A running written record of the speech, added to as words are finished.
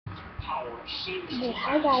Okay,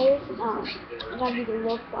 hi guys. I gotta be a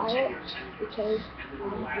little quiet because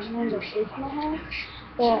everyone's asleep in my house.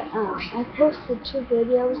 But I posted 2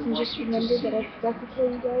 videos and just remembered that I forgot to tell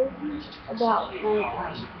you guys about my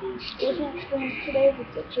eating experience today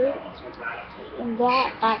with the treats, and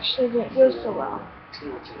that actually didn't go so well.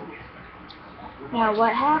 Now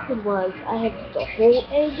what happened was I had put the whole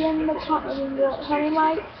egg in the honey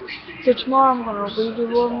whites, so tomorrow I'm going to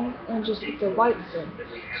redo them and just put the whites in.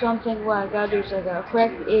 So I'm thinking what I got to do is I got to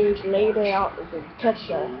crack the egg, lay it out, and then cut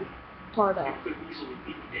the part out,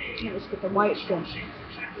 and just get the whites in.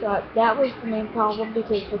 So that was the main problem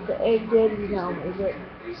because what the egg did, is it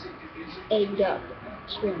egged up,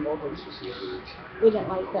 scrambled, and we didn't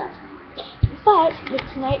like that. But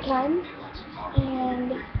it's nighttime,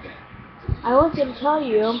 and I was going to tell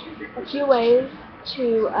you a few ways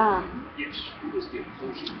to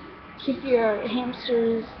keep your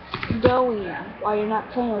hamsters going while you're not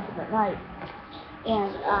playing with them at night.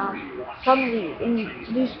 And some of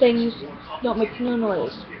these things don't make no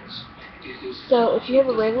noise. So if you have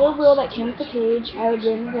a regular wheel that came with the cage, I would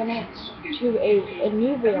reinvent it to a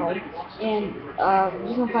new wheel. And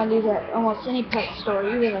you can find these at almost any pet store,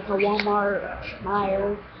 even like a Walmart,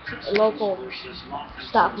 Meijer, a local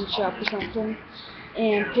Stop and Shop or something,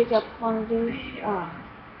 and pick up one of these.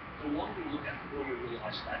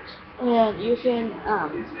 And you can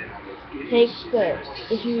take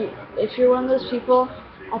if you're one of those people,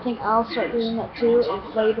 I think I'll start doing that too, is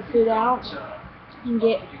lay the food out and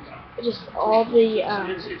get just all the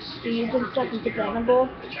seeds and stuff and put that in a bowl.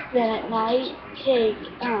 Then at night, take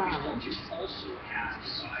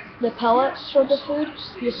the pellets for the food,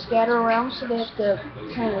 just scatter around so they have to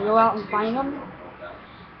kind of go out and find them.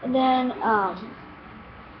 And then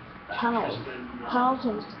tunnels. Tunnels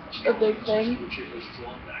is a big thing.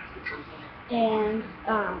 And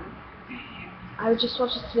I just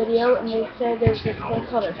watched this video and they said there's this thing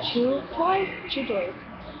called a chew toy,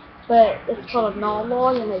 but it's called a gnaw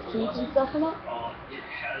log and there's seeds and stuff in it.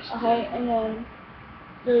 Okay, and then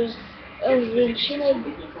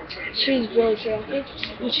she's really crafty,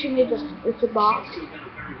 and she made this, it's a box,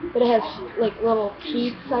 but it has like little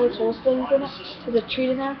pea-sized holes things in it, with a treat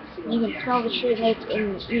in there, and you can smell the treat and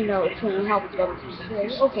it's going to help them. So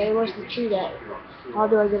like, okay, where's the treat at? How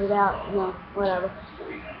do I get it out? Whatever.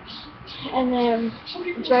 And then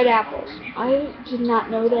dried apples. I did not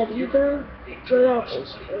know that either. Dried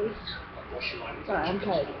apples. Sorry, I'm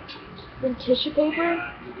tired. Then tissue paper.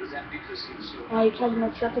 I tried to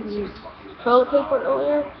mix up and use toilet paper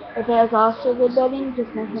earlier, but that is also good bedding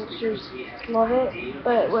because my hamsters love it.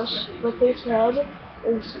 But what they said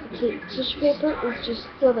is tissue paper is just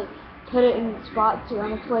so they put it in spots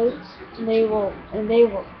around the place, and the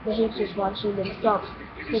hamsters will actually themselves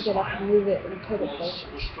pick it up and move it and put it there.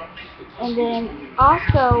 And then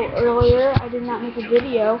also earlier, I did not make a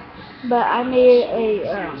video, but I made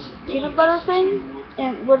a peanut butter thing.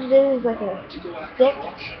 And what it is like a stick.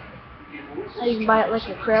 You can buy it like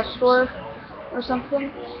a craft store or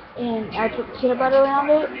something. And I put peanut butter around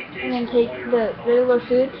it, and then take the regular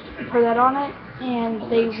food and pour that on it. And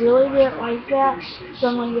they really didn't like that, so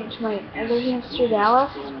I'm going to give it to my other hamster,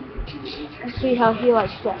 Dallas, and see how he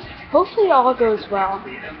likes that. Hopefully it all goes well.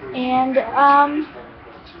 And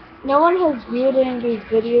no one has viewed any of these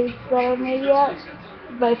videos that I've made yet,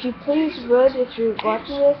 but if you please would, if you're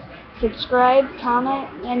watching this, subscribe,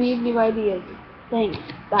 comment, and leave new ideas. Thanks.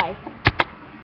 Bye.